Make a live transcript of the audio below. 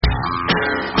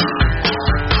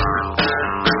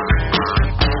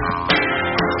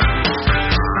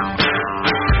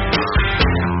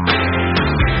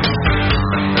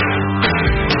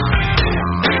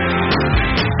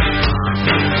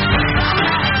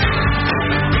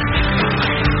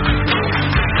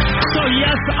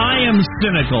am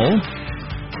cynical.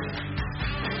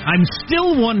 I'm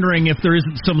still wondering if there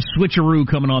isn't some switcheroo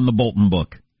coming on the Bolton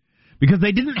book. Because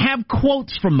they didn't have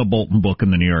quotes from the Bolton book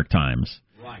in the New York Times.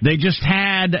 Right. They just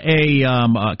had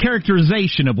a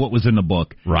characterization of what was in the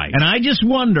book. Right. And I just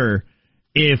wonder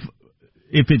if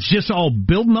it's just all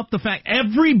building up the fact.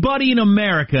 Everybody in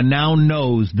America now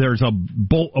knows there's a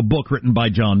book written by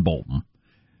John Bolton,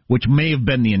 which may have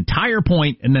been the entire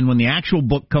point, and then when the actual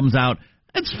book comes out,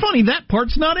 it's funny, that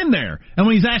part's not in there. And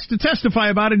when he's asked to testify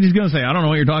about it, he's going to say, I don't know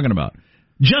what you're talking about.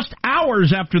 Just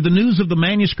hours after the news of the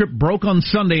manuscript broke on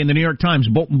Sunday in the New York Times,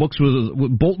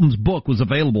 Bolton's book was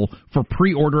available for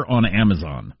pre-order on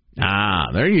Amazon. Ah,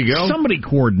 there you go. Somebody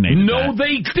coordinated No, that.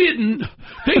 they didn't.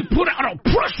 They put out a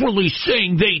press release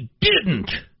saying they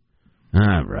didn't.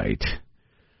 All right.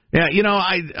 Yeah,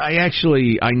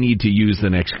 I need to use the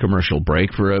next commercial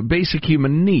break for a basic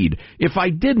human need. If I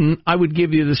didn't, I would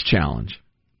give you this challenge.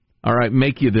 All right,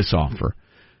 make you this offer.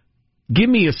 Give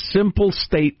me a simple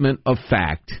statement of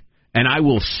fact, and I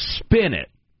will spin it,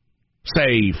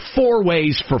 say, 4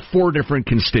 ways for 4 different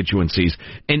constituencies,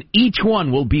 and each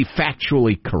one will be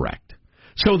factually correct.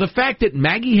 So the fact that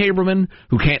Maggie Haberman,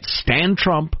 who can't stand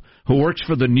Trump, who works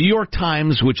for the New York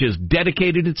Times, which has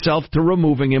dedicated itself to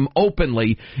removing him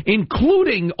openly,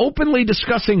 including openly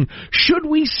discussing, should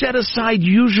we set aside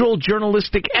usual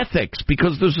journalistic ethics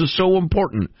because this is so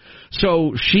important.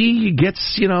 So she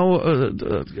gets,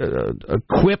 a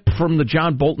quip from the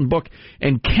John Bolton book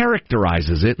and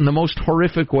characterizes it in the most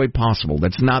horrific way possible.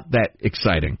 That's not that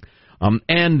exciting.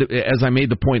 And as I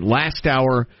made the point last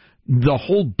hour, the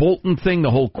whole Bolton thing,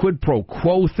 the whole quid pro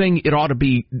quo thing, it ought to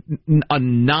be a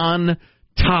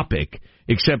non-topic,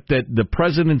 except that the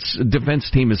president's defense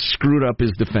team has screwed up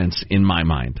his defense, in my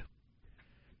mind.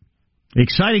 The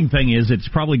exciting thing is it's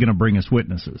probably going to bring us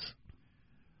witnesses.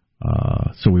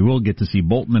 So we will get to see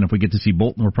Bolton, and if we get to see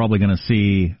Bolton, we're probably going to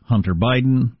see Hunter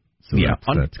Biden. So yeah,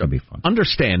 that's going to be fun.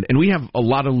 Understand, and we have a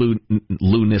lot of Lou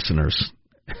listeners.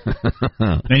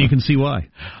 And you can see why.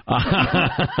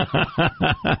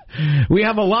 We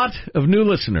have a lot of new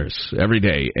listeners every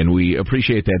day, and we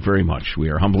appreciate that very much. We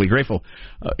are humbly grateful.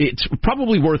 It's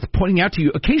probably worth pointing out to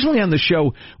you, occasionally on the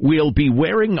show, we'll be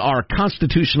wearing our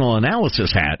constitutional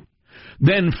analysis hat,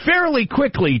 then fairly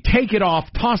quickly take it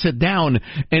off, toss it down,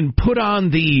 and put on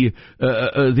the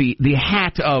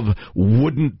hat of,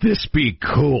 wouldn't this be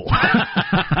cool?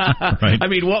 Right. I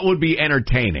mean, what would be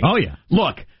entertaining? Oh, yeah.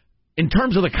 Look, in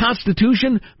terms of the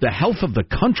Constitution, the health of the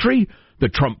country, the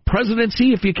Trump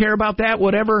presidency, if you care about that,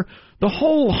 whatever, the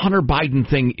whole Hunter Biden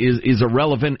thing is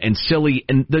irrelevant and silly,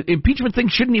 and the impeachment thing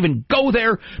shouldn't even go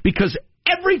there because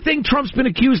everything Trump's been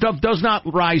accused of does not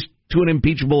rise to an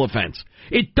impeachable offense.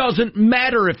 It doesn't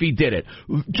matter if he did it.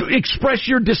 Express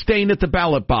your disdain at the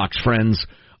ballot box, friends.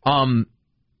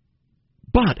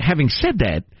 But having said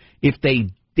that, if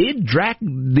they did drag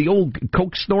the old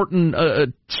coke-snorting,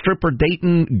 stripper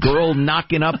dating, girl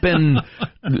knocking up in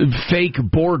fake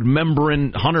board member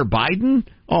in Hunter Biden,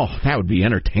 oh, that would be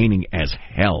entertaining as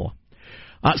hell.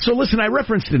 So listen, I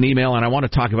referenced an email, and I want to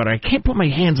talk about it. I can't put my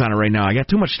hands on it right now. I got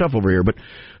too much stuff over here. But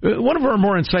one of our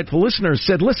more insightful listeners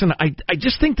said, listen, I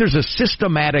just think there's a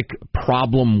systematic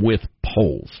problem with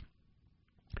polls.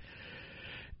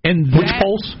 And which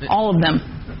polls? All of them.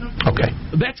 Okay.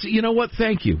 That's, you know what,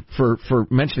 thank you for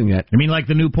mentioning that. I mean, like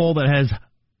the new poll that has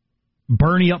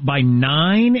Bernie up by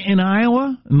 9 in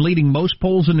Iowa and leading most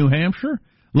polls in New Hampshire?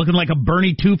 Looking like a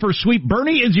Bernie 2 for sweep.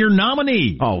 Bernie is your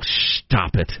nominee. Oh,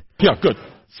 stop it. Yeah, good.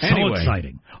 So anyway,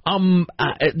 exciting.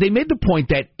 They made the point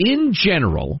that, in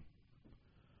general,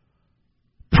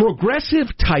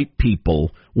 progressive-type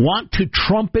people want to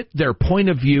trumpet their point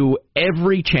of view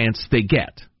every chance they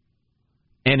get.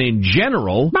 And in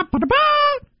general,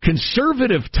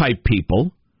 conservative-type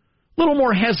people, a little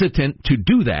more hesitant to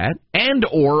do that and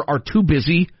or are too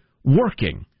busy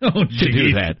working to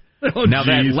do that. Oh, now,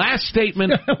 that last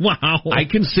statement, wow, I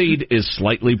concede, is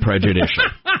slightly prejudicial.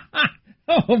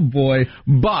 Oh, boy.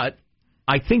 But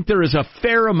I think there is a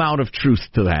fair amount of truth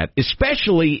to that,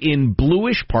 especially in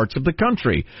bluish parts of the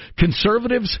country.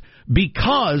 Conservatives,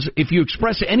 because if you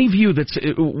express any view that's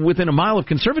within a mile of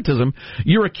conservatism,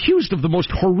 you're accused of the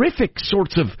most horrific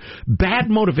sorts of bad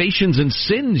motivations and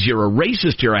sins. You're a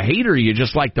racist, you're a hater, you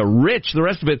just like the rich, the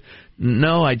rest of it.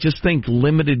 No, I just think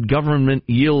limited government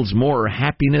yields more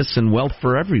happiness and wealth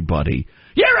for everybody.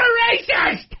 You're a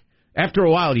racist! After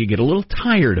a while, you get a little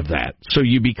tired of that, so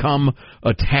you become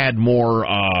a tad more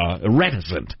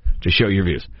reticent to show your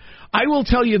views. I will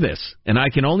tell you this, and I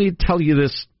can only tell you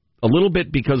this a little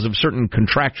bit because of certain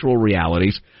contractual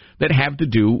realities that have to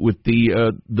do with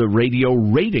the radio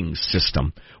ratings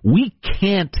system. We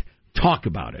can't talk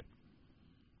about it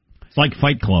It's like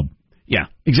Fight Club. Yeah,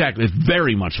 exactly. It's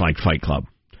very much like Fight Club.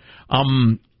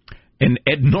 And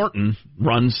Ed Norton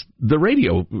runs the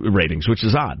radio ratings, which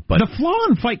is odd. But the flaw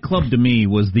in Fight Club to me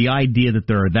was the idea that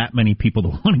there are that many people that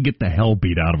want to get the hell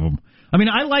beat out of them. I mean,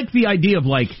 I like the idea of,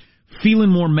 like, feeling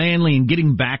more manly and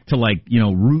getting back to, like, you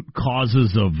know, root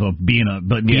causes of being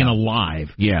alive.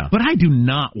 Yeah. But I do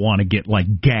not want to get,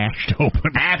 like, gashed open.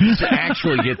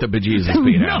 Actually get the bejesus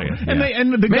beat out of you. And, yeah.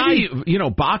 and the Maybe, guy, you know,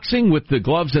 boxing with the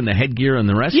gloves and the headgear and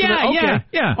the rest of it? Okay.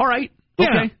 Yeah. All right.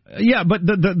 Okay. Yeah, but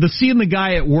the seeing the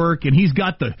guy at work and he's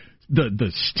got the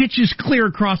stitches clear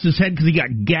across his head because he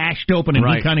got gashed open and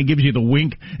he kind of gives you the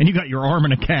wink and you got your arm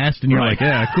in a cast and you're like,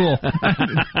 yeah, cool.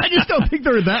 I just don't think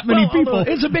there are that many people.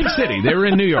 It's a big city. They were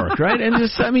in New York, right? And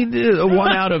just, I mean,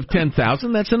 1 out of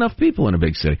 10,000, that's enough people in a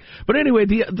big city. But anyway,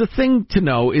 the thing to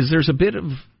know is there's a bit of,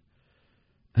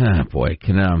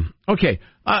 okay,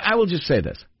 I will just say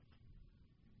this.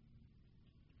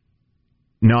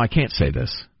 No, I can't say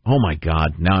this. Oh, my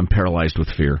God, now I'm paralyzed with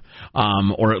fear,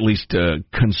 or at least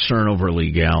concern over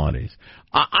legalities.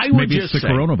 I would Maybe just it's the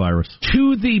say, coronavirus.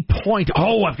 to the point,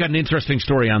 I've got an interesting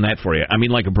story on that for you. I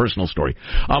mean, like a personal story.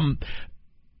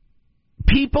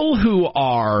 People who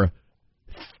are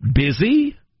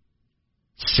busy,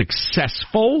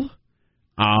 successful,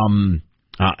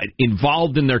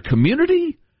 involved in their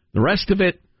community, the rest of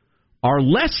it, are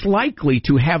less likely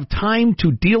to have time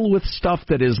to deal with stuff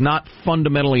that is not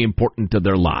fundamentally important to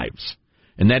their lives.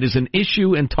 And that is an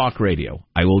issue in talk radio.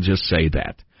 I will just say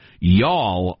that.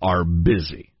 Y'all are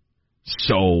busy.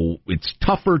 So it's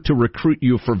tougher to recruit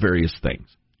you for various things.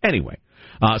 Anyway,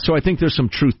 so I think there's some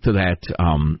truth to that,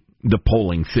 the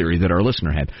polling theory that our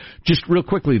listener had. Just real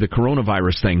quickly, the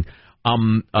coronavirus thing.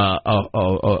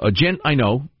 A gent I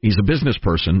know, he's a business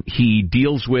person. He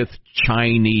deals with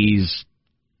Chinese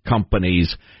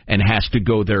companies and has to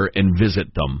go there and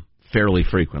visit them fairly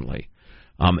frequently.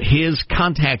 His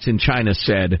contacts in China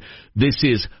said this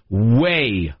is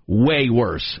way, way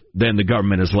worse than the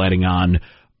government is letting on.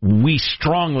 We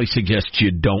strongly suggest you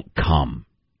don't come.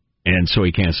 And so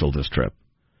he canceled his trip.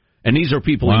 And these are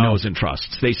people he knows and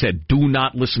trusts. They said, do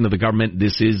not listen to the government.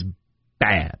 This is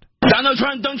bad. Donald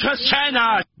Trump, don't trust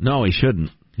China. No, he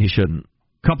shouldn't. He shouldn't.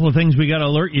 Couple of things we got to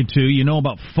alert you to. You know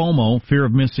about FOMO, fear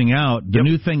of missing out. The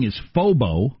new thing is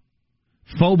FOBO.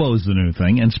 FOBO is the new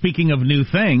thing. And speaking of new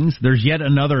things, there's yet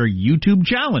another YouTube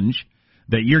challenge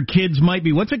that your kids might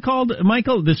be. What's it called,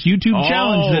 Michael? This YouTube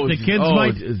challenge that the kids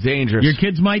might. It's dangerous. Your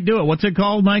kids might do it. What's it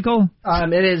called, Michael?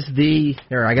 It is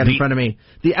I got it in front of me.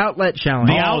 The Outlet Challenge.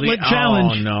 The Outlet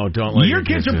Challenge. Oh, no, don't let your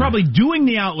kids are probably doing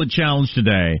the Outlet Challenge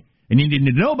today. And you need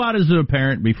to know about it as a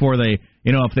parent before they,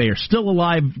 you know, if they are still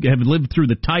alive, have lived through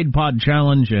the Tide Pod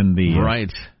Challenge and the...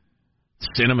 Right.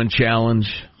 Cinnamon Challenge.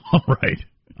 All right.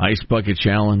 Ice Bucket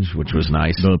Challenge, which was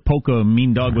nice. The Poke a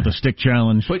Mean Dog with a Stick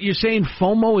Challenge. But you're saying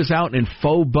FOMO is out and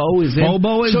FOBO is in?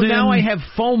 FOBO is in. So now I have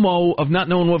FOMO of not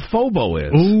knowing what FOBO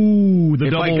is. Ooh, the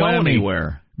if double I go whammy.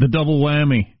 anywhere. The double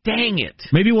whammy. Dang it.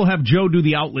 Maybe we'll have Joe do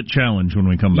the Outlet Challenge when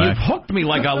we come back. You've hooked me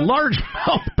like a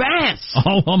largemouth bass.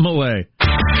 All on the way.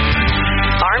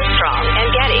 Armstrong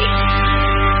and Getty.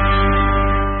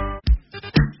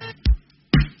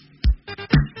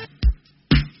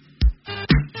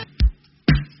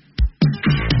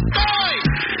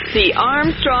 The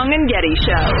Armstrong and Getty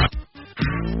Show.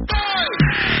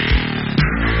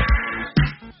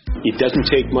 It doesn't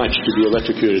take much to be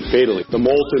electrocuted fatally. The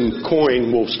molten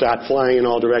coin will start flying in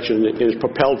all directions and is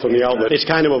propelled from the outlet. It's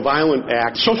kind of a violent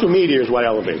act. Social media is what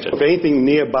elevates it. If anything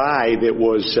nearby that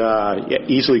was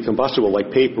easily combustible, like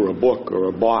paper, a book,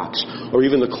 or a box, or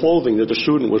even the clothing that the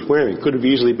student was wearing, could have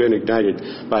easily been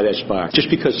ignited by that spark. Just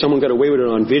because someone got away with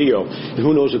it on video, and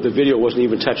who knows if the video wasn't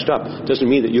even touched up, doesn't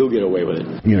mean that you'll get away with it.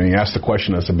 You know, you ask the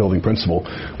question as a building principal,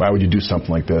 why would you do something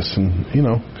like this? And, you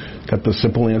know, got the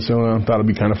simple answer, thought it'd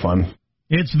be kind of fun.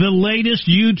 It's the latest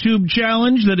YouTube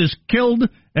challenge that has killed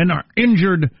and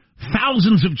injured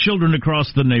thousands of children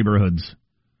across the neighborhoods.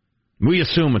 We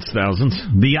assume it's thousands.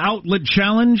 The Outlet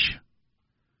Challenge.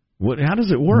 How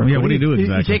does it work? Yeah, what do you do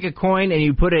exactly? You take a coin and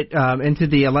you put it into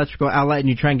the electrical outlet and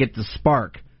you try and get the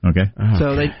spark. Okay.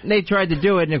 So they tried to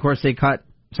do it, and of course they caught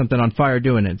something on fire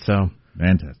doing it. So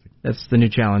fantastic. That's the new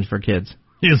challenge for kids.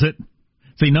 Is it?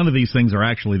 See, none of these things are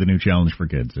actually the new challenge for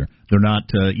kids. They're not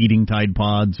eating Tide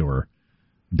Pods or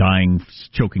dying,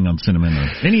 choking on cinnamon, or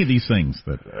any of these things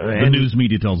that the news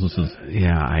media tells us is.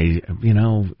 Yeah,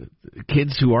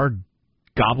 kids who are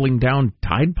gobbling down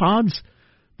Tide Pods,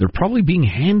 they're probably being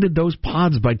handed those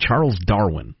pods by Charles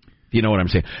Darwin. You know what I'm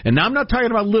saying? And now I'm not talking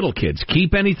about little kids.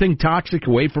 Keep anything toxic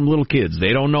away from little kids.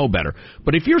 They don't know better.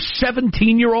 But if your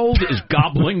 17-year-old is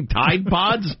gobbling Tide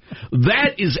Pods,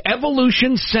 that is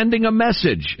evolution sending a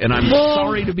message. And I'm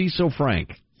sorry to be so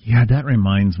frank. Yeah, that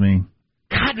reminds me.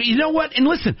 God, you know what? And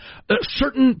listen, a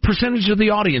certain percentage of the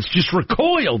audience just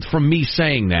recoiled from me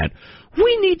saying that.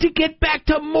 We need to get back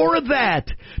to more of that.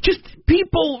 Just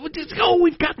people,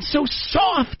 we've gotten so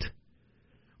soft.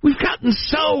 We've gotten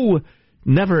so...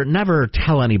 Never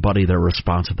tell anybody they're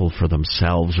responsible for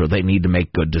themselves or they need to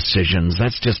make good decisions.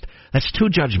 That's too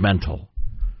judgmental.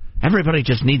 Everybody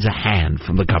just needs a hand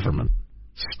from the government.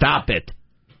 Stop it.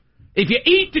 If you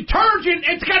eat detergent,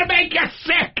 it's going to make you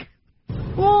sick.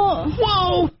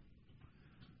 Whoa.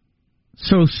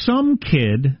 So some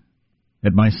kid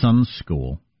at my son's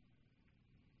school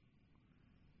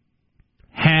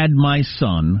had my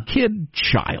son...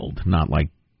 Child, not like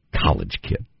college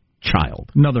kid. Child.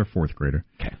 Another fourth grader.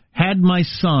 Okay. Had my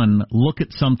son look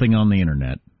at something on the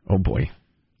internet. Oh, boy.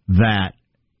 That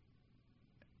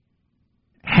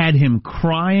had him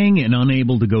crying and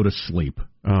unable to go to sleep.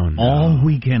 Oh, no. All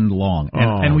weekend long.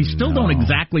 And we still don't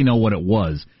exactly know what it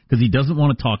was because he doesn't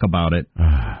want to talk about it.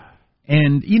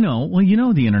 And, you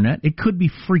know the internet. It could be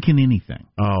freaking anything.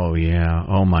 Oh, yeah.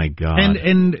 Oh, my God.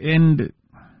 And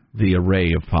the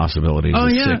array of possibilities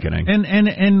is sickening.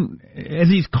 And as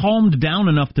he's calmed down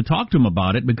enough to talk to him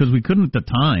about it, because we couldn't at the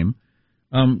time,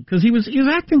 because he was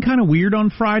acting kind of weird on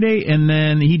Friday, and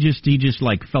then he just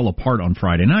like fell apart on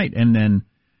Friday night, and then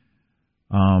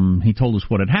he told us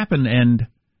what had happened, and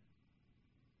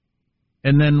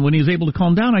then when he was able to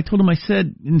calm down, I told him, I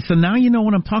said, so now you know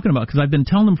what I'm talking about, because I've been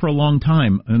telling them for a long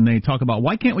time, and they talk about,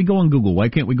 why can't we go on Google? Why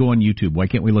can't we go on YouTube? Why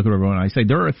can't we look at everyone? I say,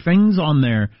 there are things on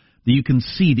there that you can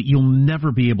see that you'll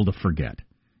never be able to forget.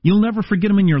 You'll never forget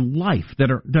them in your life that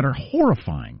are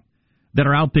horrifying, that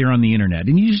are out there on the internet.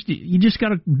 And you just got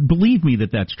to believe me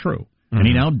that that's true. Mm-hmm. And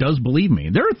he now does believe me.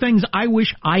 There are things I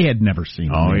wish I had never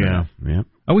seen. Oh, yeah.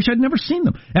 I wish I'd never seen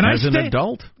them. And as an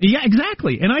adult? Yeah,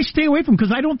 exactly. And I stay away from them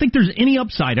because I don't think there's any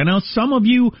upside. I know some of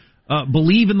you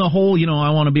believe in the whole,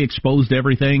 I want to be exposed to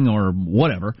everything or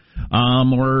whatever,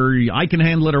 or I can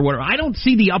handle it or whatever. I don't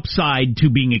see the upside to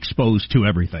being exposed to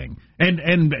everything.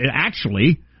 And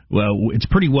actually, well, it's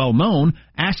pretty well known.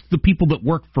 Ask the people that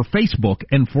work for Facebook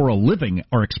and for a living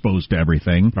are exposed to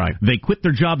everything. Right. They quit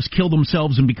their jobs, kill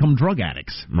themselves, and become drug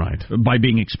addicts. Right. By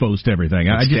being exposed to everything.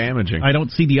 It's damaging. I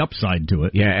don't see the upside to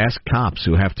it. Yeah, ask cops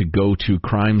who have to go to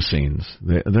crime scenes.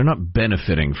 They're not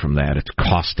benefiting from that. It's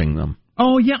costing them.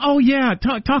 Oh, yeah.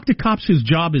 Talk to cops whose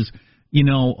job is,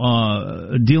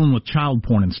 dealing with child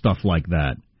porn and stuff like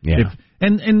that. Yeah.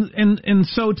 And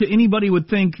so to anybody would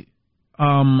think,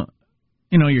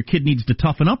 your kid needs to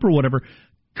toughen up or whatever.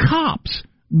 Cops,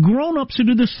 grown-ups who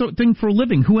do this thing for a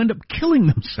living, who end up killing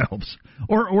themselves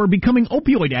or becoming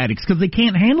opioid addicts because they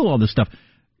can't handle all this stuff.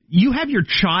 You have your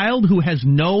child who has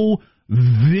no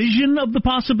vision of the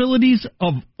possibilities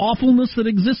of awfulness that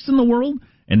exists in the world,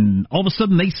 and all of a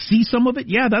sudden they see some of it.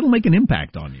 Yeah, that'll make an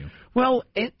impact on you. Well,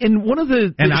 and one of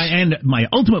the... And my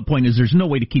ultimate point is there's no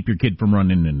way to keep your kid from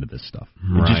running into this stuff.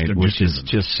 Right, which is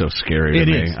just so scary to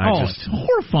me. It is. It's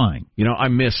horrifying. I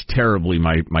miss terribly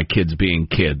my kids being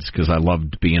kids because I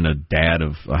loved being a dad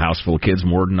of a house full of kids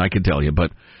more than I could tell you.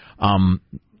 But I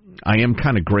am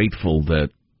kind of grateful that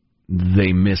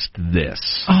they missed this.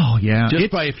 Oh, yeah.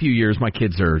 Just by a few years. My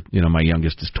kids are, my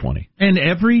youngest is 20. And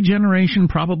every generation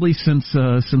probably since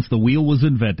the wheel was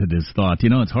invented has thought,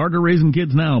 it's harder raising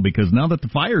kids now because now that the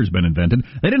fire's been invented,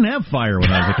 they didn't have fire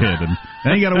when I was a kid. And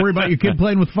now you got to worry about your kid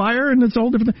playing with fire, and it's a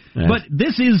whole different thing. Yeah. But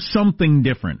this is something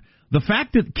different. The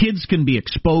fact that kids can be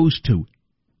exposed to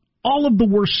all of the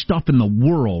worst stuff in the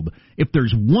world if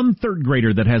there's one third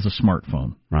grader that has a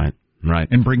smartphone. Right.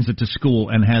 And brings it to school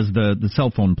and has the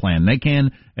cell phone plan. They can,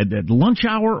 at lunch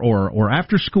hour or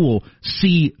after school,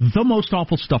 see the most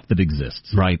awful stuff that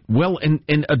exists. Right. Well,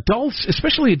 and adults,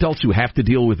 especially adults who have to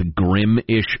deal with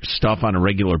grim-ish stuff on a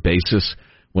regular basis,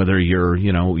 whether you're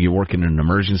working in an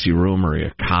emergency room or you're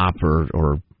a cop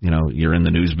or you're in the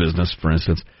news business, for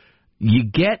instance, you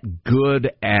get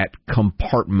good at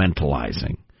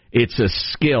compartmentalizing. It's a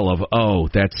skill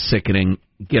of, that's sickening.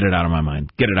 Get it out of my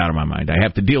mind. Get it out of my mind. I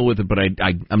have to deal with it, but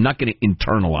I'm not going to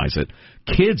internalize it.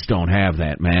 Kids don't have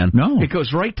that, man. No. It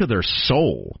goes right to their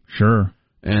soul. Sure.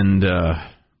 And,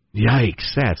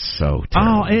 yikes, that's so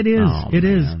terrible. Oh, it is. It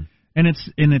is.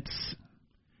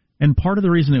 And part of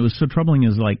the reason it was so troubling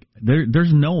is, like,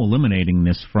 there's no eliminating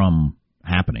this from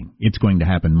happening. It's going to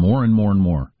happen more and more and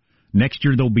more. Next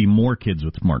year, there'll be more kids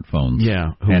with smartphones.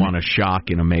 Yeah, who want to shock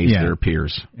and amaze their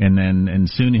peers. And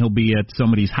soon he'll be at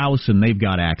somebody's house, and they've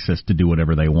got access to do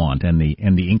whatever they want, and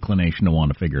the inclination to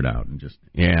want to figure it out. And just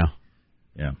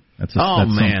that's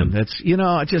man, something. that's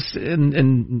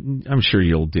and I'm sure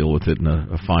you'll deal with it in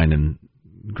a fine and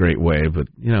great way. But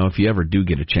if you ever do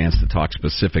get a chance to talk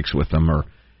specifics with them, or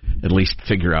at least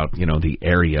figure out the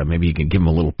area, maybe you can give them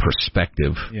a little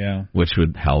perspective, which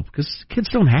would help because kids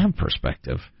don't have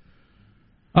perspective.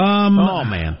 Oh,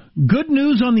 man. Good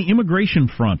news on the immigration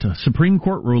front. A Supreme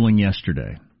Court ruling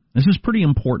yesterday. This is pretty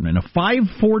important. In a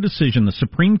 5-4 decision, the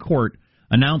Supreme Court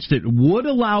announced it would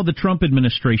allow the Trump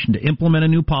administration to implement a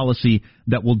new policy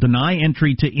that will deny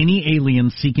entry to any alien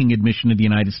seeking admission to the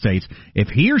United States if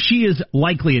he or she is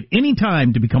likely at any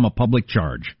time to become a public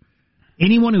charge.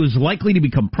 Anyone who is likely to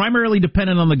become primarily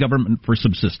dependent on the government for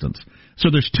subsistence. So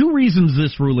there's 2 reasons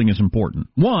this ruling is important.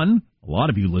 One, a lot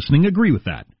of you listening agree with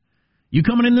that. You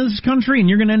coming into this country and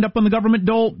you're going to end up on the government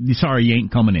dole? Sorry, you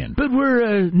ain't coming in. But we're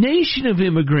a nation of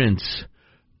immigrants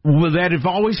that have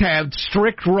always had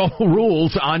strict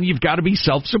rules on you've got to be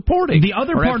self-supporting. The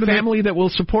other part of family that will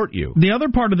support you. The other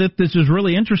part of it, this is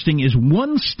really interesting, is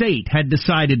one state had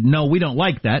decided, no, we don't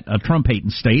like that, a Trump-hating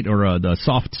state, or the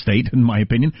soft state, in my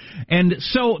opinion. And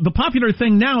so the popular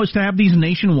thing now is to have these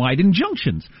nationwide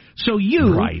injunctions. So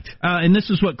you, and this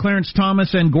is what Clarence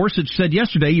Thomas and Gorsuch said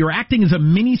yesterday, you're acting as a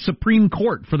mini Supreme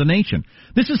Court for the nation.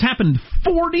 This has happened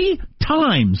 40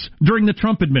 times during the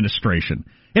Trump administration.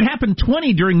 It happened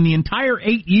 20 during the entire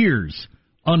 8 years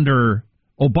under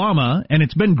Obama, and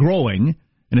it's been growing,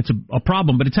 and it's a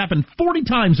problem, but it's happened 40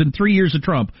 times in 3 years of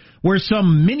Trump, where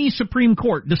some mini Supreme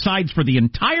Court decides for the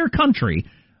entire country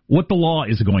what the law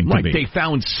is going to be. They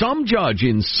found some judge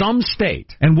in some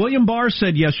state. And William Barr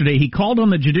said yesterday he called on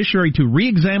the judiciary to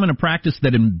re-examine a practice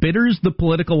that embitters the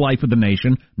political life of the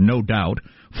nation, no doubt,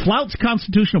 flouts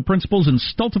constitutional principles, and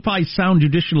stultifies sound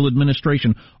judicial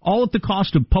administration, all at the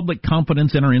cost of public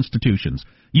confidence in our institutions.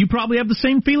 You probably have the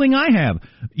same feeling I have.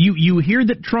 You hear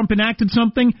that Trump enacted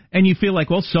something, and you feel like,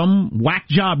 well, some whack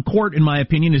job court, in my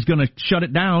opinion, is going to shut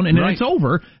it down, and then it's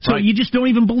over. So you just don't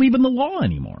even believe in the law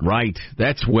anymore. Right.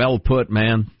 That's well put,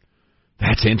 man.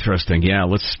 That's interesting. Yeah,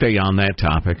 let's stay on that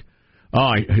topic.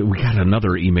 Oh, we got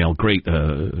another email. Great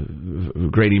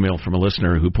email from a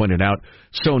listener who pointed out,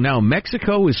 so now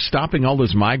Mexico is stopping all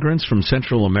those migrants from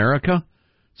Central America.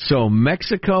 So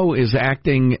Mexico is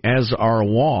acting as our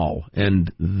wall,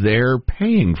 and they're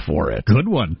paying for it. Good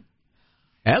one.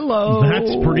 Hello.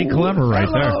 That's pretty clever right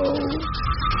there.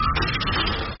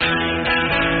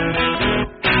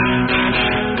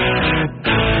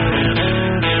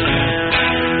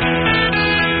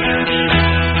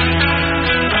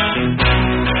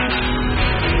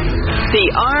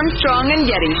 The Armstrong and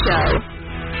Getty Show.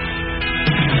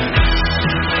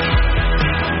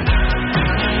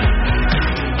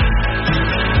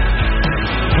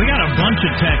 Bunch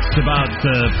of texts about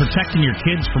protecting your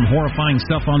kids from horrifying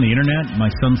stuff on the internet. My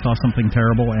son saw something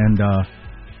terrible, and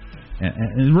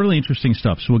really interesting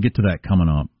stuff, so we'll get to that coming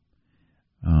up.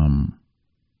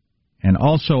 And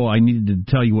also, I needed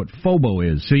to tell you what FOBO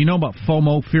is. So you know about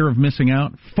FOMO, fear of missing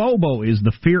out? FOBO is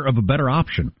the fear of a better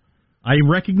option. I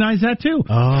recognize that, too.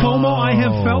 FOMO, I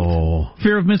have felt.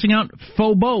 Fear of missing out.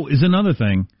 FOBO is another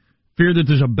thing. Fear that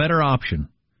there's a better option.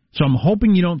 So I'm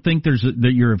hoping you don't think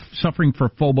that you're suffering for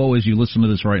FOBO as you listen to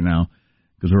this right now,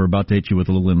 because we're about to hit you with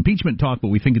a little impeachment talk, but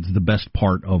we think it's the best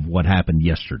part of what happened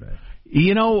yesterday.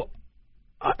 You know,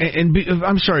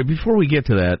 I'm sorry, before we get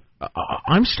to that,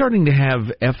 I'm starting to have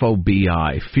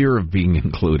FOBI, fear of being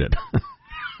included.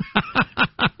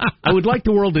 I would like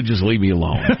the world to just leave me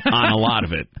alone on a lot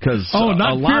of it, because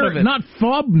not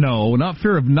FOBNO, not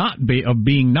fear of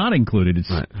being not included.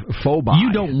 It's FOBI.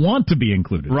 You don't want to be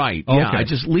included, right? Okay. Yeah,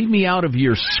 just leave me out of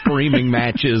your screaming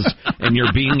matches and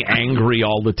your being angry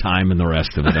all the time and the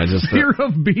rest of it. I just fear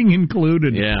of being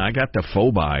included. Yeah, I got the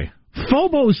FOBI.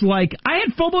 FOBO's like I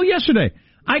had FOBO yesterday.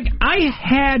 I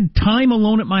had time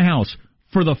alone at my house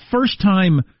for the first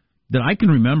time that I can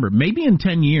remember, maybe in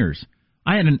 10 years.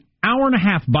 I had an hour and a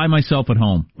half by myself at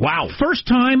home. Wow. First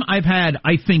time I've had,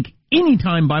 I think, any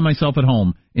time by myself at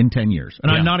home in 10 years.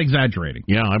 And I'm not exaggerating.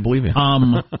 Yeah, I believe it.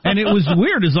 And it was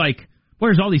weird. It's like,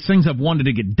 there's all these things I've wanted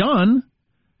to get done.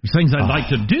 There's things I'd like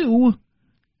to do.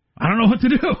 I don't know what to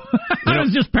do. I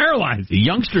was just paralyzed.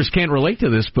 Youngsters can't relate to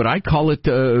this, but I call it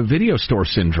video store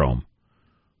syndrome.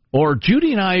 Or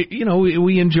Judy and I,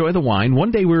 we enjoy the wine.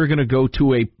 One day we were going to go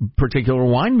to a particular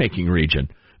winemaking region.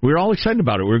 We were all excited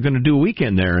about it. We were going to do a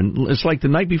weekend there, and it's like the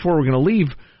night before we're going to leave,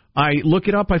 I look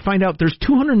it up, I find out there's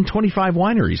 225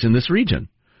 wineries in this region.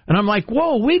 And I'm like,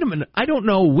 whoa, wait a minute, I don't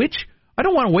know which, I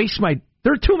don't want to waste my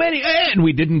There are too many, and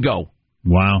we didn't go.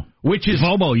 Wow. Which is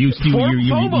FOBO. You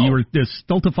were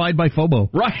stultified by FOBO.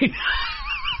 Right.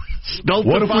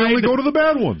 What if we only go to the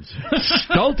bad ones?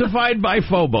 Stultified by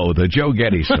FOBO, the Joe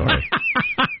Getty story.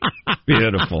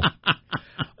 Beautiful.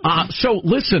 So,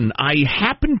 listen, I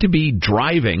happened to be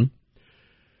driving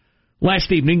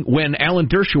last evening when Alan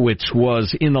Dershowitz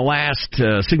was in the last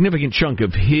significant chunk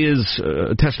of his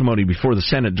testimony before the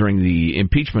Senate during the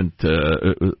impeachment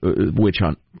witch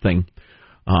hunt thing,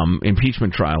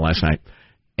 impeachment trial last night.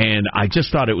 And I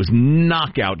just thought it was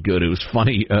knockout good. It was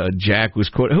funny. Jack was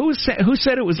quoted. Who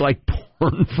said it was like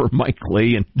porn for Mike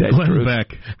Lee and Ted Cruz?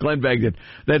 Glenn Beck did.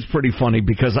 That's pretty funny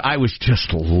because I was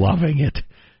just loving it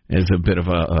as a bit of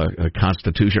a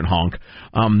Constitution honk.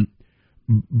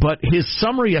 But his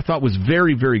summary, I thought, was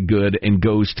very, very good and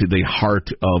goes to the heart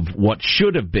of what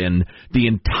should have been the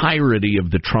entirety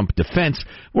of the Trump defense.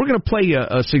 We're going to play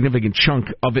a significant chunk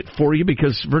of it for you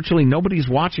because virtually nobody's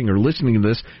watching or listening to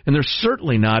this, and they're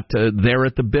certainly not there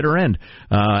at the bitter end.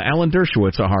 Alan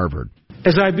Dershowitz of Harvard.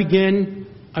 As I begin,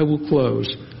 I will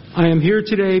close. I am here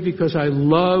today because I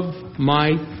love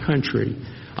my country.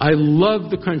 I love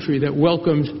the country that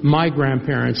welcomed my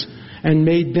grandparents and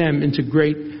made them into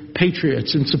great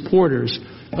patriots and supporters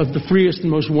of the freest and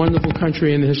most wonderful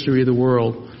country in the history of the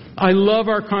world. I love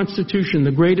our Constitution,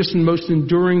 the greatest and most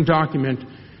enduring document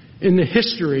in the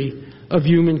history of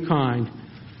humankind.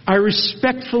 I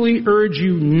respectfully urge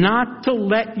you not to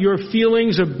let your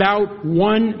feelings about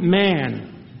one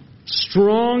man,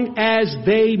 strong as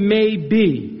they may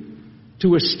be,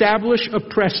 to establish a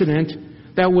precedent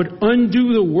that would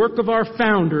undo the work of our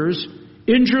founders,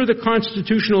 injure the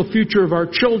constitutional future of our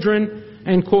children,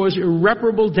 and cause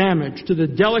irreparable damage to the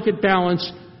delicate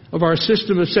balance of our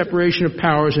system of separation of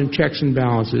powers and checks and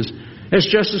balances. As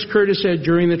Justice Curtis said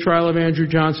during the trial of Andrew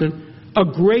Johnson, a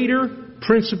greater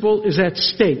principle is at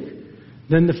stake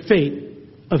than the fate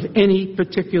of any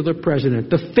particular president.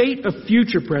 The fate of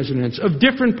future presidents of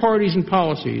different parties and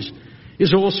policies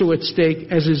is also at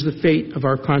stake, as is the fate of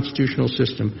our constitutional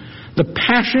system. The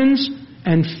passions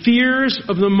and fears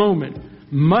of the moment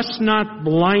must not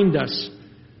blind us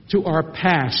to our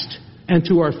past and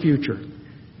to our future.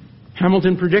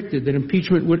 Hamilton predicted that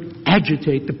impeachment would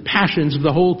agitate the passions of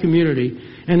the whole community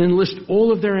and enlist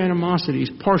all of their animosities,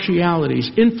 partialities,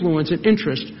 influence, and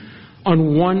interest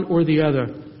on one or the other.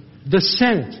 The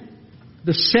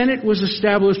Senate was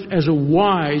established as a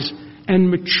wise and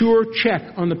mature check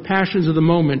on the passions of the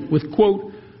moment with,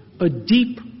 quote, a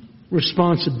deep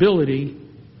responsibility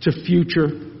to future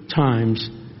times.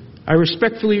 I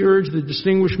respectfully urge the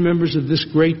distinguished members of this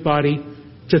great body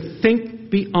to think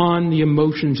beyond the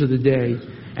emotions of the day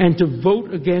and to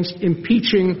vote against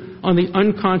impeaching on the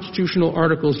unconstitutional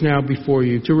articles now before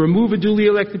you, to remove a duly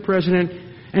elected president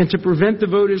and to prevent the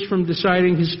voters from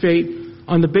deciding his fate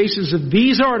on the basis of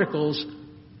these articles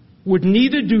would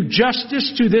neither do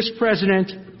justice to this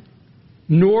president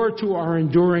nor to our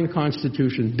enduring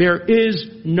Constitution. There is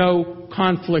no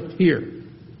conflict here.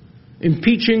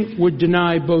 Impeaching would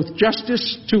deny both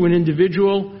justice to an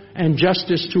individual and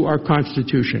justice to our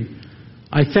Constitution.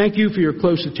 I thank you for your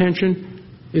close attention.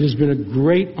 It has been a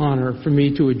great honor for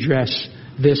me to address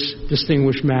this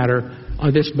distinguished matter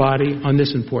on this body, on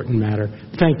this important matter.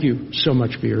 Thank you so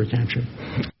much for your attention.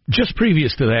 Just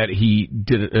previous to that, he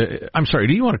did. I'm sorry,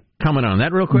 do you want to comment on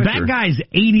that real quick? That guy's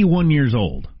 81 years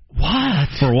old. What?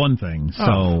 For one thing.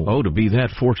 So, to be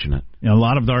that fortunate. A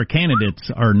lot of our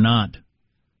candidates are not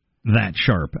that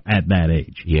sharp at that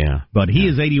age. Yeah. But he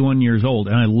is 81 years old,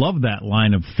 and I love that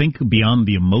line of think beyond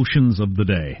the emotions of the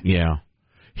day. Yeah.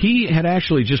 He had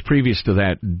actually, just previous to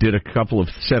that,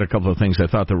 said a couple of things I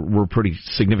thought that were pretty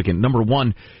significant. Number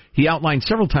one, he outlined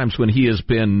several times when he has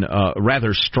been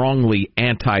rather strongly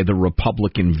anti the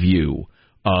Republican view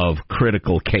of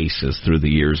critical cases through the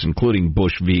years, including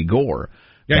Bush v. Gore.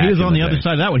 Yeah, he was on the other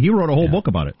side of that one. He wrote a whole book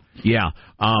about it. Yeah,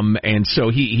 and so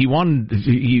he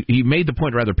made the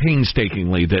point rather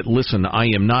painstakingly that, listen,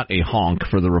 I am not a honk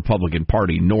for the Republican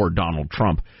Party, nor Donald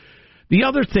Trump. The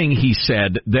other thing he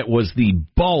said that was the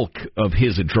bulk of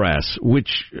his address,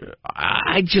 which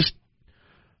I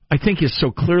think is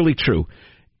so clearly true,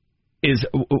 is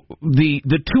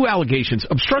the two allegations.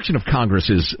 Obstruction of Congress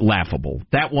is laughable.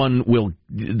 That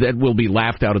will be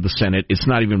laughed out of the Senate. It's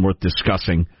not even worth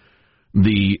discussing.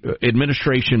 The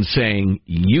administration saying,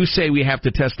 you say we have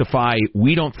to testify,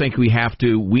 we don't think we have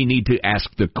to, we need to ask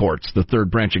the courts, the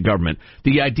third branch of government.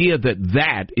 The idea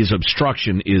that is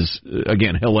obstruction is,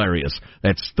 again, hilarious.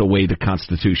 That's the way the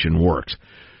Constitution works.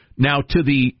 Now, to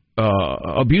the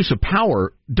abuse of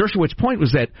power, Dershowitz's point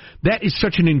was that is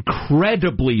such an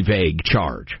incredibly vague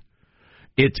charge.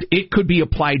 It could be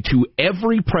applied to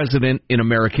every president in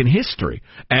American history,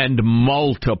 and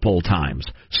multiple times.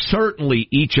 Certainly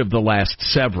each of the last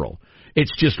several.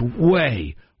 It's just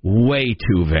way, way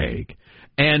too vague.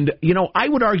 And, I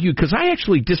would argue, because I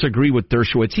actually disagree with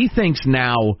Dershowitz. He thinks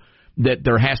now that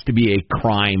there has to be a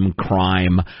crime.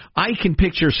 I can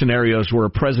picture scenarios where a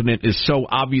president is so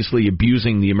obviously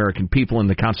abusing the American people and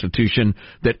the Constitution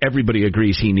that everybody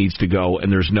agrees he needs to go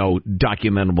and there's no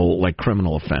documentable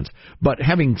criminal offense. But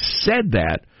having said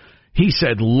that, he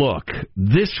said, look,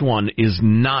 this one is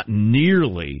not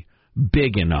nearly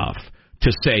big enough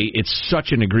to say it's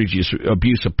such an egregious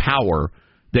abuse of power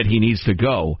that he needs to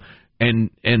go. And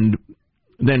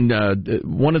then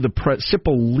one of the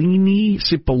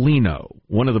Cipollino,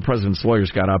 one of the president's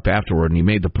lawyers, got up afterward and he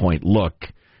made the point, look,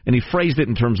 and he phrased it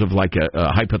in terms of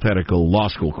a hypothetical law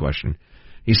school question.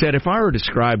 He said, if I were to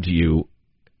describe to you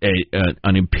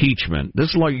an impeachment, this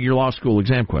is like your law school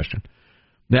exam question,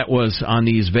 that was on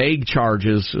these vague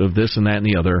charges of this and that and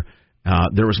the other,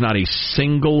 there was not a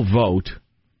single vote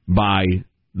by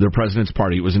the president's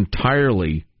party. It was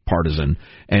entirely partisan.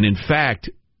 And in fact,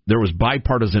 there was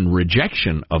bipartisan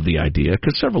rejection of the idea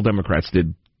because several Democrats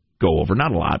did go over,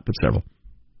 not a lot, but several.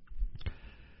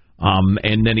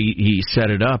 And then he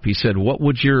set it up. He said, "What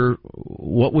would your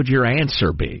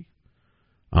answer be?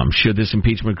 Should this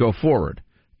impeachment go forward?"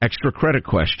 Extra credit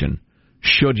question: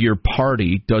 does your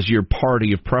party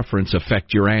of preference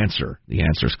affect your answer? The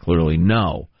answer is clearly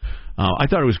no. I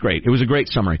thought it was great. It was a great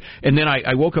summary. And then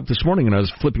I woke up this morning and I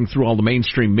was flipping through all the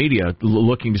mainstream media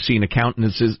looking to see an account, and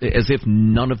it's as if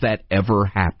none of that ever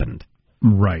happened.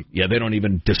 Right. Yeah, they don't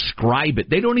even describe it.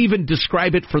 They don't even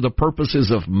describe it for the purposes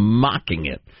of mocking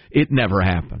it. It never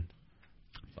happened.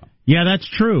 So. Yeah, that's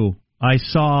true. I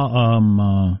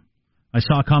saw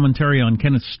a commentary on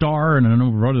Kenneth Starr and a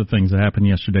number of other things that happened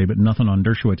yesterday, but nothing on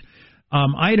Dershowitz.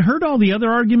 I had heard all the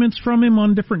other arguments from him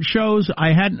on different shows.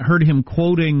 I hadn't heard him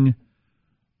quoting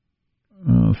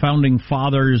founding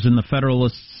fathers and the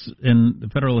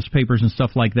Federalist Papers and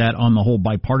stuff like that on the whole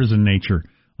bipartisan nature,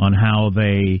 on how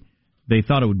they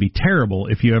thought it would be terrible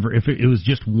if it was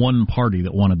just one party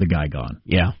that wanted the guy gone.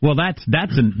 Yeah. Well,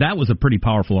 that was a pretty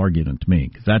powerful argument to me,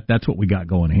 because that's what we got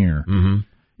going here.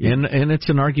 Mm-hmm. And it's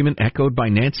an argument echoed by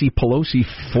Nancy Pelosi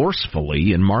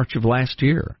forcefully in March of last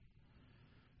year.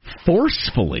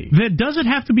 Forcefully. That doesn't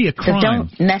have to be a crime. So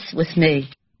don't mess with me.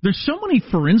 There's so many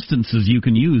for instances you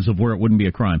can use of where it wouldn't be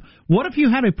a crime. What if you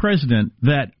had a president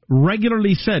that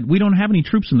regularly said, we don't have any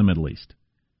troops in the Middle East?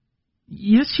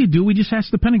 Yes, you do. We just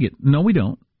asked the Pentagon. No, we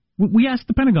don't. We asked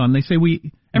the Pentagon. They say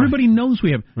everybody knows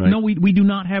we have. Right. No, we do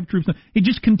not have troops. He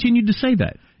just continued to say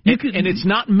that. And it's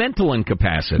not mental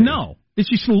incapacity. No. It's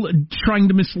just trying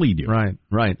to mislead you.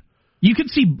 Right. You could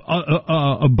see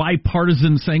a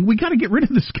bipartisan saying, we got to get rid of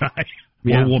this guy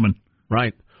or woman.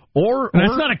 Right. Or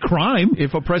that's not a crime.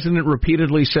 If a president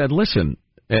repeatedly said, listen,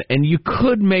 and you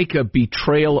could make a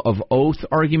betrayal of oath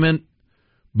argument,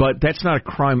 but that's not a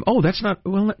crime. Oh, that's not,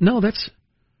 well, no, that's,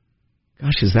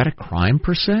 gosh, is that a crime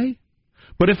per se?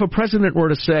 But if a president were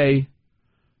to say,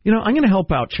 I'm going to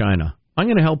help out China. I'm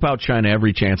going to help out China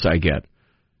every chance I get.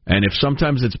 And if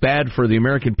sometimes it's bad for the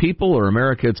American people or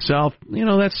America itself,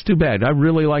 that's too bad. I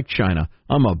really like China.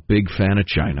 I'm a big fan of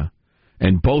China.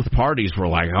 And both parties were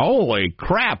like, holy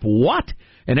crap, what?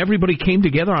 And everybody came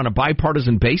together on a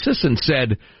bipartisan basis and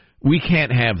said, we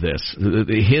can't have this.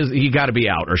 He got to be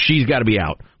out, or she's got to be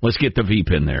out. Let's get the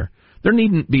Veep in there. There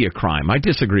needn't be a crime. I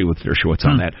disagree with Dershowitz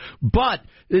on that. But,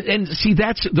 and see,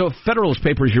 that's the Federalist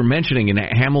Papers you're mentioning, in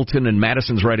Hamilton and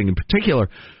Madison's writing in particular.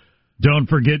 Don't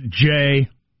forget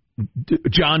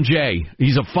John Jay.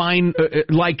 He's a fine,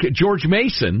 like George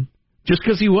Mason. Just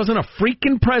because he wasn't a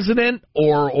freaking president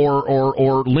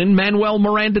or Lin-Manuel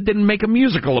Miranda didn't make a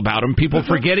musical about him, people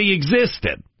forget he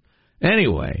existed.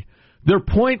 Anyway, their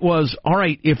point was, all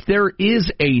right, if there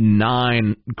is a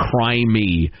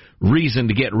non-crimey reason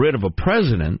to get rid of a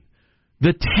president,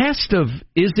 the test of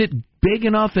is it big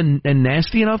enough and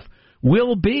nasty enough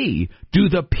will be, do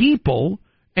the people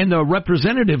and the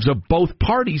representatives of both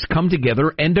parties come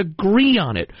together and agree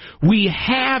on it. We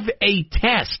have a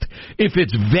test. If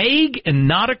it's vague and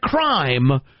not a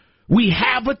crime, we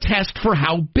have a test for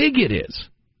how big it is.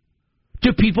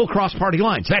 Do people cross party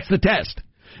lines? That's the test.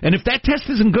 And if that test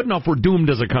isn't good enough, we're doomed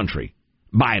as a country.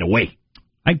 By the way.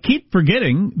 I keep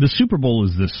forgetting the Super Bowl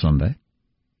is this Sunday,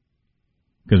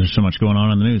 because there's so much going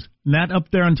on in the news. That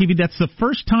up there on TV, that's the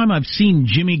first time I've seen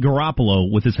Jimmy Garoppolo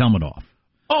with his helmet off.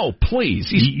 Oh, please.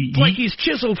 He's like he's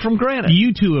chiseled from granite.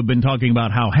 You two have been talking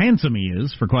about how handsome he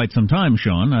is for quite some time,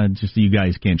 Sean. Just you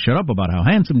guys can't shut up about how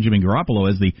handsome Jimmy Garoppolo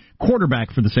is, the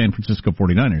quarterback for the San Francisco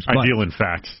 49ers. I deal in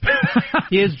facts.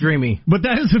 He is dreamy. But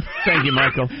that is Thank you,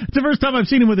 Michael. It's the first time I've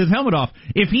seen him with his helmet off.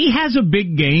 If he has a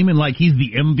big game and like he's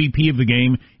the MVP of the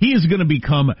game, he is going to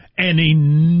become an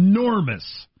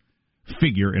enormous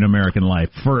figure in American life.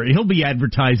 He'll be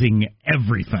advertising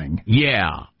everything.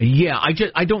 Yeah.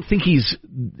 I don't think he's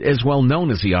as well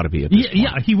known as he ought to be at this point.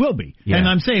 Yeah, he will be. Yeah. And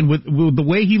I'm saying with the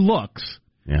way he looks,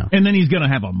 and then he's going to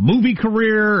have a movie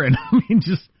career, and I mean,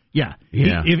 just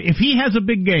If he has a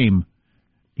big game,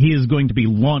 he is going to be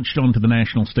launched onto the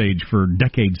national stage for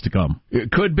decades to come.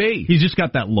 It could be. He's just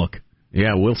got that look.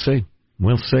 Yeah, we'll see.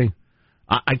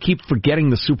 I keep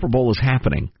forgetting the Super Bowl is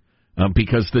happening.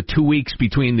 Because the 2 weeks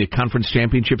between the conference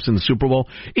championships and the Super Bowl,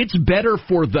 it's better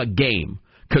for the game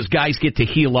because guys get to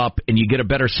heal up and you get a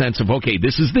better sense of, okay,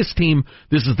 this is this team,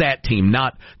 this is that team,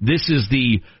 not this is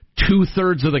the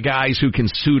 2/3 of the guys who can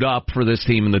suit up for this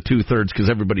team and the 2/3 because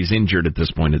everybody's injured at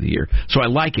this point of the year. So I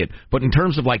like it. But in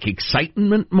terms of like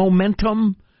excitement,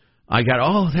 momentum, I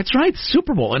got, that's right,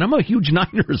 Super Bowl. And I'm a huge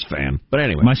Niners fan. But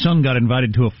anyway. My son got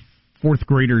invited to a fourth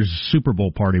graders Super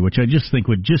Bowl party, which I just think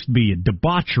would just be a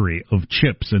debauchery of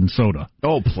chips and soda.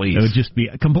 Oh, please. It would just be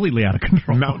completely out of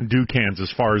control. Mountain Dew cans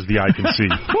as far as the eye can see.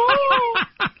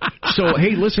 So,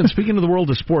 hey, listen, speaking of the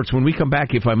world of sports, when we come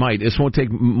back, if I might, this won't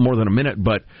take more than a minute,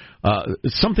 but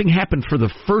something happened for the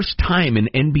first time in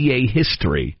NBA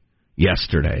history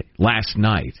last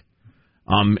night,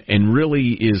 and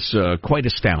really is quite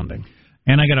astounding.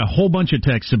 And I got a whole bunch of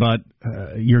texts about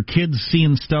your kids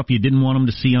seeing stuff you didn't want them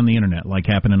to see on the Internet, like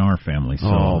happened in our family. So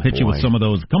I'll hit you with some of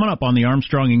those coming up on the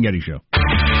Armstrong and Getty Show.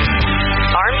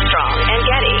 Armstrong and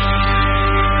Getty.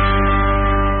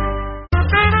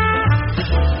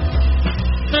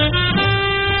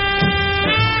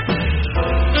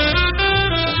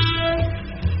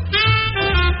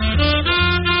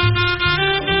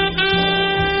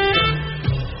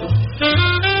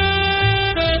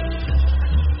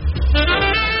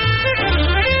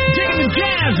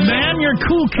 Man, you're a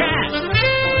cool cat.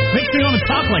 Makes me want to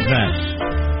talk like that.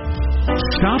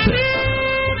 Stop it.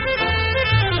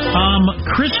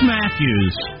 Chris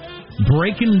Matthews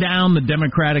breaking down the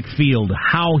Democratic field,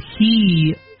 how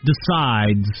he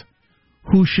decides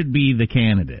who should be the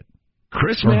candidate.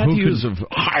 Chris Matthews of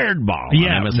Hardball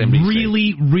on MSNBC.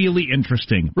 Really, really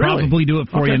interesting. Really? Probably do it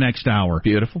for you next hour.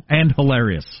 Beautiful. And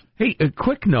hilarious. Hey, a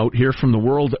quick note here from the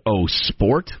world of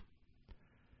sport.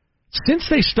 Since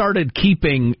they started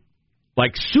keeping,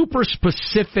 like, super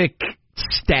specific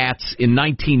stats in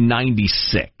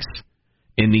 1996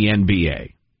 in the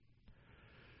NBA,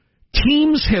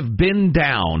 teams have been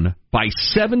down by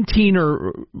 17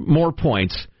 or more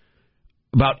points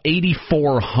about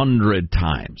 8,400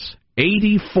 times.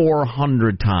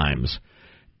 8,400 times.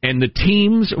 And the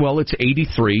teams, well, it's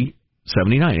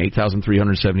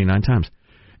 8,379 times.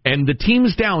 And the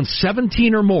teams down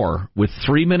 17 or more with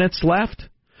 3 minutes left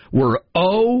were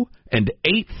 0 and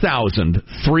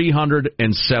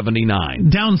 8,379.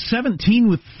 Down 17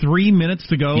 with 3 minutes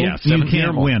to go. Yeah, you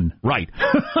can't win. Right.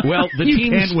 Well, the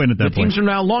can't win at that point. teams are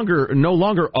no longer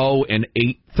 0 and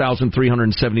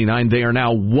 8,379. They are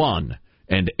now 1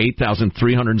 and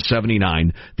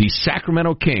 8,379. The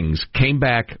Sacramento Kings came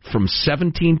back from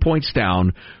 17 points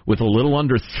down with a little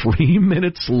under 3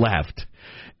 minutes left.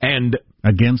 And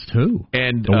against who?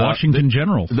 And the Washington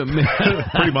Generals.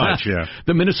 Pretty much, yeah.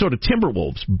 The Minnesota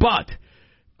Timberwolves. But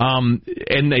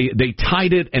and they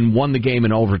tied it and won the game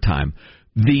in overtime.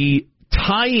 The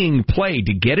tying play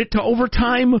to get it to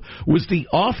overtime was the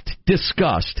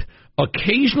oft-discussed,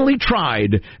 occasionally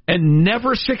tried, and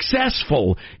never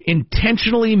successful,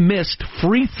 intentionally missed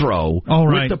free throw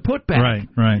with the putback.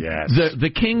 Right. Yes. The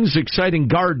Kings' exciting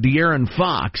guard, De'Aaron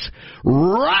Fox,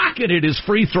 rocketed his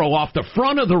free throw off the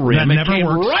front of the rim and came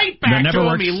right back to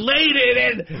him. He laid it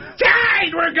in.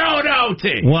 Tied! We're going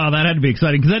OT! Wow, that had to be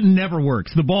exciting, because that never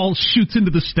works. The ball shoots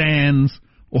into the stands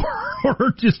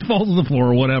or just falls to the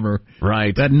floor or whatever.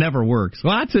 Right. That never works.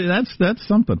 Well, that's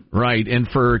something. Right. And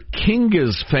for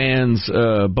Kingas fans,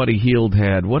 Buddy Hield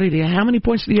had, how many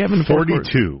points did he have in the fourth quarter?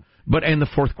 42. But in the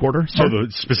fourth quarter?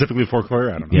 Specifically the fourth quarter?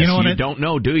 I don't know. Yes, you don't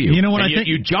know, do you? You know what I think?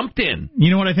 You jumped in.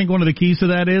 You know what I think one of the keys to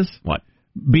that is? What?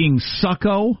 Being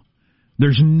sucko,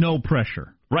 there's no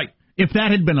pressure. Right. If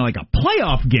that had been like a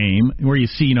playoff game where you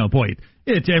see,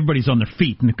 everybody's on their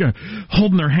feet and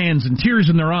holding their hands and tears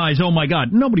in their eyes. Oh, my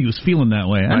God. Nobody was feeling that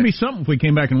way. That'd be something if we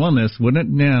came back and won this,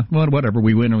 wouldn't it? Yeah, whatever.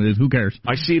 We win. Who cares?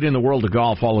 I see it in the world of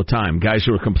golf all the time. Guys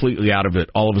who are completely out of it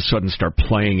all of a sudden start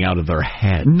playing out of their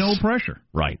heads. No pressure.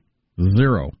 Right.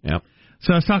 Zero. Yep.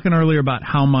 So I was talking earlier about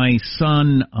how my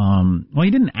son,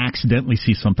 he didn't accidentally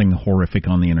see something horrific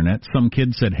on the Internet. Some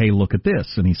kid said, hey, look at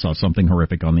this, and he saw something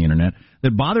horrific on the Internet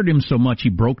that bothered him so much he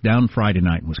broke down Friday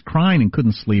night and was crying and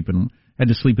couldn't sleep and had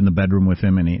to sleep in the bedroom with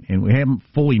him, and we haven't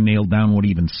fully nailed down what he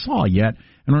even saw yet,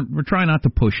 and we're trying not to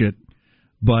push it,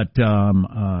 but...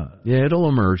 yeah, it'll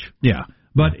emerge. Yeah.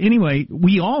 But anyway,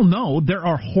 we all know there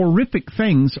are horrific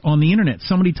things on the Internet.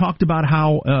 Somebody talked about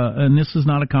how, and this is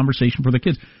not a conversation for the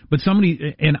kids, but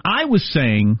and I was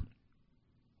saying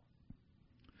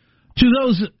to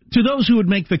those who would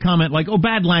make the comment like, oh,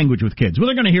 bad language with kids. Well,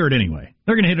 they're going to hear it anyway.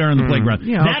 They're going to hit it on the playground.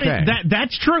 Yeah,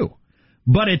 That's true.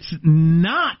 But it's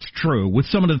not true with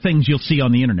some of the things you'll see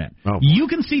on the Internet. Oh. You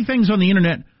can see things on the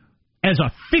Internet as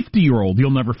a 50-year-old you'll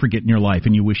never forget in your life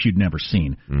and you wish you'd never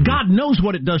seen. Mm-hmm. God knows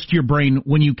what it does to your brain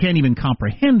when you can't even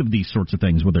comprehend of these sorts of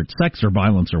things, whether it's sex or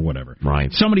violence or whatever.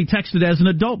 Right. Somebody texted as an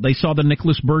adult, they saw the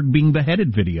Nicholas Berg being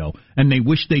beheaded video, and they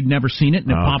wish they'd never seen it,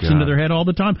 and it pops into their head all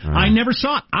the time. I never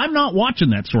saw it. I'm not watching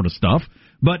that sort of stuff.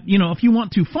 But, if you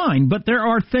want to, fine. But there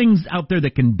are things out there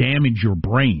that can damage your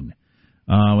brain.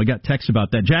 We got texts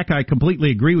about that. Jack, I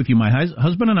completely agree with you. My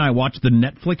husband and I watched the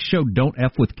Netflix show Don't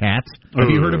F with Cats. Have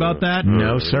you heard about that?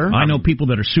 No, sir. I know people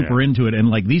that are super into it, and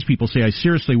like these people say, I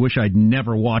seriously wish I'd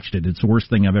never watched it. It's the worst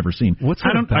thing I've ever seen. What's it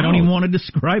about? I don't even want to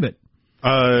describe it.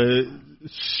 The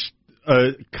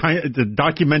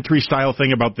documentary style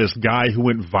thing about this guy who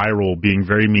went viral being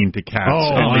very mean to cats.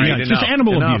 It's just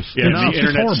animal abuse. Yeah, the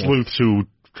internet sleuths who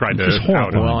tried to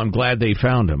out him. Well, I'm glad they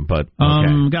found him, but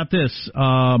okay. Got this.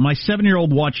 My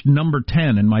 7-year-old watched Number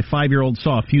 10, and my 5-year-old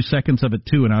saw a few seconds of it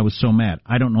too, and I was so mad.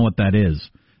 I don't know what that is,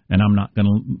 and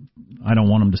I don't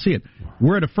want him to see it.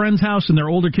 We're at a friend's house, and their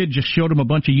older kid just showed him a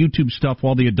bunch of YouTube stuff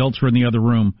while the adults were in the other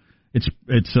room.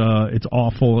 It's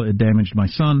awful. It damaged my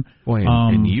son. Boy,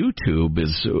 and YouTube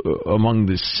is among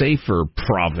the safer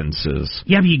provinces.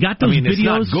 Yeah, but you got those videos. It's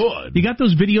not good. You got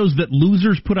those videos that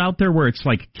losers put out there where it's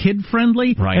like kid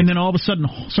friendly, right? And then all of a sudden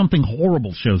something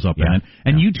horrible shows up in it,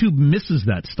 and YouTube misses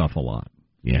that stuff a lot.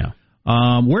 Yeah.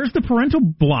 Where's the parental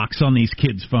blocks on these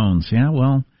kids' phones? Yeah,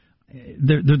 well,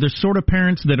 they're the sort of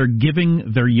parents that are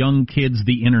giving their young kids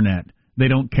the internet. They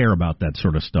don't care about that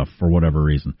sort of stuff for whatever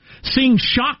reason. Seeing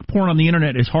shock porn on the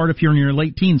Internet is hard if you're in your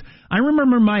late teens. I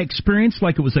remember my experience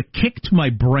like it was a kick to my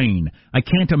brain. I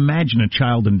can't imagine a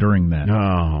child enduring that.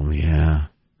 Oh, yeah.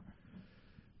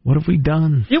 What have we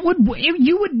done? You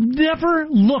would never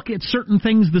look at certain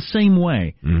things the same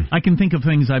way. I can think of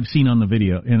things I've seen on the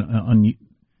video.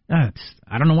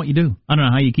 I don't know what you do. I don't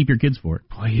know how you keep your kids for it.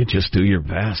 Boy, you just do your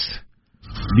best.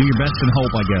 Do your best and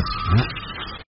hope, I guess.